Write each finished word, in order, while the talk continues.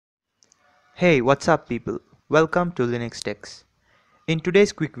Hey, what's up people? Welcome to Linux Techs. In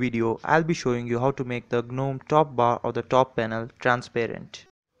today's quick video, I'll be showing you how to make the Gnome top bar or the top panel transparent.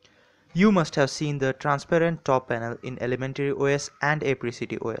 You must have seen the transparent top panel in Elementary OS and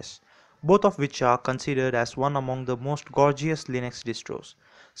Apricity OS, both of which are considered as one among the most gorgeous Linux distros.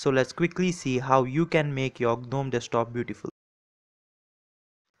 So let's quickly see how you can make your Gnome desktop beautiful.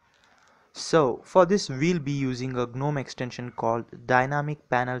 So for this we'll be using a Gnome extension called Dynamic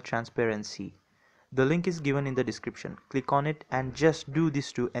Panel Transparency. The link is given in the description. Click on it and just do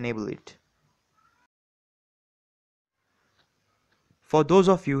this to enable it. For those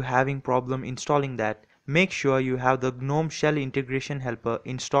of you having problem installing that, make sure you have the Gnome Shell Integration Helper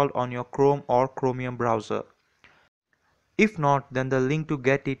installed on your Chrome or Chromium browser. If not, then the link to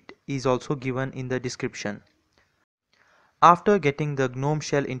get it is also given in the description. After getting the Gnome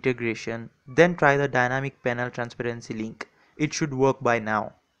Shell integration, then try the Dynamic Panel Transparency link. It should work by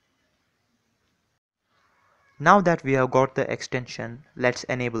now. Now that we have got the extension, let's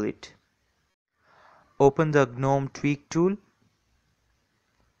enable it. Open the Gnome Tweak tool,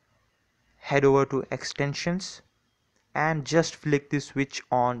 head over to Extensions, and just flick the switch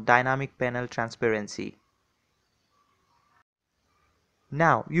on Dynamic Panel Transparency.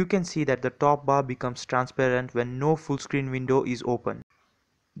 Now you can see that the top bar becomes transparent when no full screen window is open.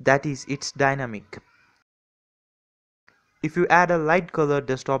 That is, it's dynamic. If you add a light colored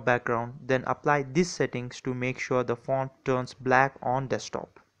desktop background, then apply these settings to make sure the font turns black on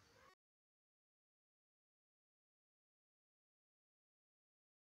desktop.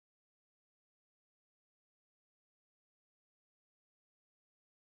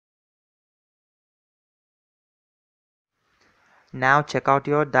 Now check out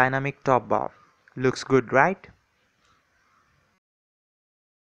your dynamic top bar. Looks good, right?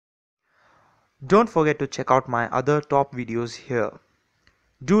 Don't forget to check out my other top videos here.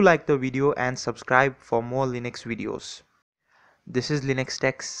 Do like the video and subscribe for more Linux videos. This is Linux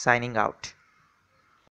Tech signing out.